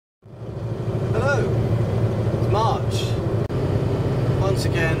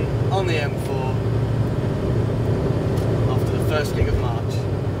the M4 after the first gig of March.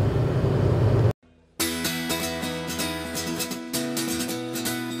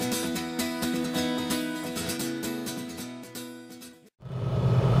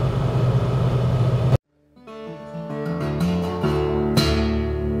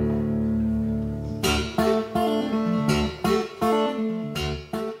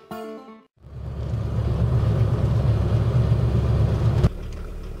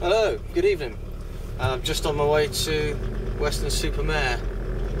 Hello, good evening. I'm just on my way to Weston-super-Mare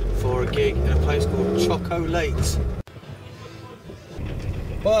for a gig in a place called Choco Late.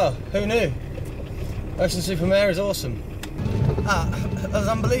 Wow, who knew? Weston-super-Mare is awesome. That was an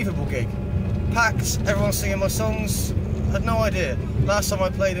unbelievable gig. Packed, everyone singing my songs. I had no idea. Last time I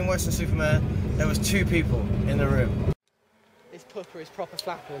played in Weston-super-Mare, there was 2 people in the room. This pupper is proper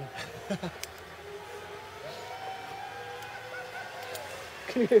flapping.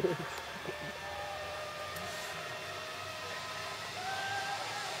 You're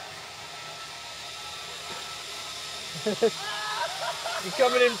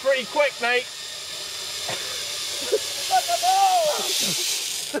coming in pretty quick, mate. Fuck the ball!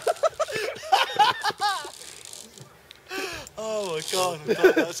 Oh my god, I'm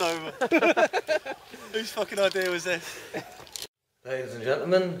glad that's over. Whose fucking idea was this? Ladies and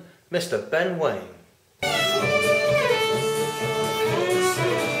gentlemen, Mr. Ben Wayne.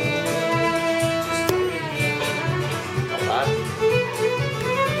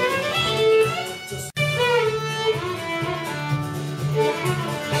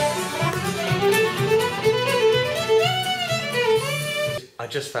 I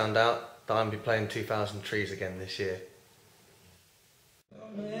just found out that I'm going to be playing 2000 Trees again this year.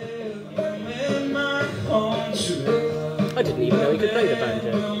 I didn't even know he could play the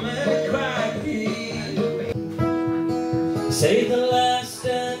banjo. Say the last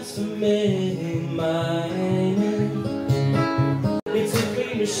dance for me, mine. It's a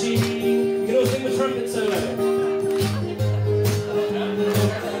pretty machine. You can all sing the trumpet solo.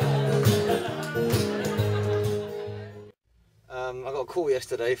 I got a call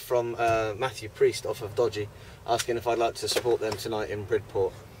yesterday from Matthew Priest off of Dodgy, asking if I'd like to support them tonight in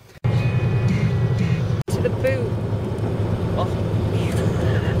Bridport. To the boot. What? What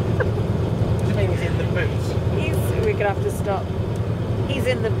do you mean he's in the boot? We're gonna have to stop. He's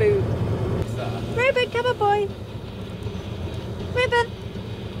in the boot. Ruben, come on, boy. Ruben,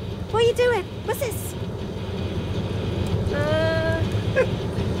 what are you doing? What's this?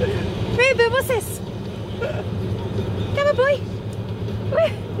 Ruben, what's this? Come on, boy.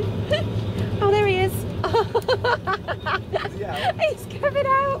 Oh, there he is. Yeah. He's coming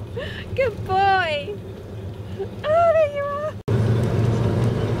out. Good boy. Oh, there you are.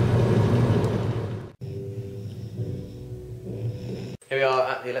 Here we are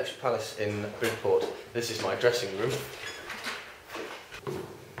at the Electric Palace in Bridport. This is my dressing room.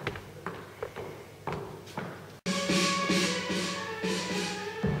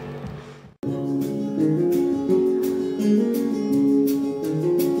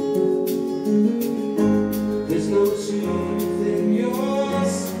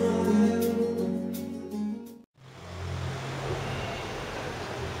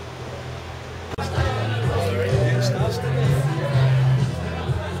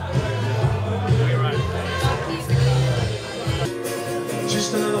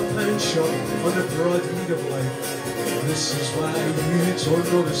 Just another pound shot on the broad mead of life. This is why you don't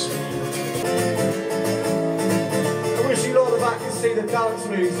know the speed. I wish you lot at the back could see the dance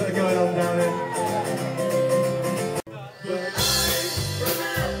moves that are going on down here.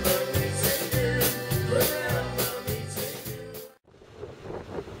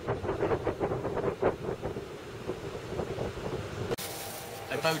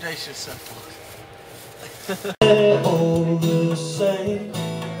 A bodacious surfboard. They're all the same.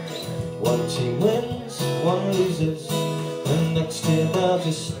 One team wins, one loses, and next year they'll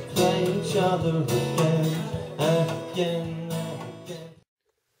just play each other again, again.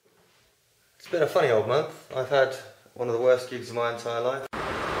 It's been a funny old month. I've had one of the worst gigs of my entire life.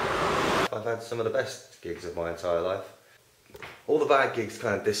 I've had some of the best gigs of my entire life. All the bad gigs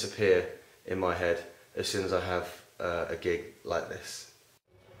kind of disappear in my head as soon as I have a gig like this.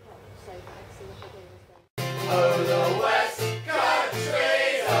 Oh, the West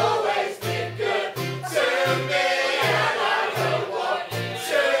Country's always been good to me, and I don't want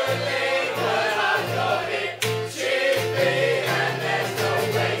to leave, but I've got it cheaply, and there's no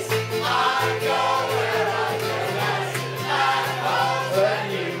place I go where I can last at home. But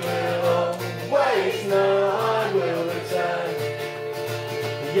you will always know I will return.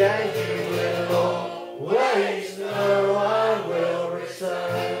 Yeah, you will always know I will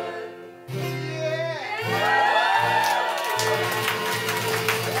return.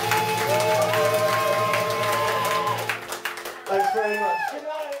 Thanks very much. Good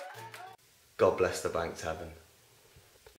night. God bless the Bank Tavern.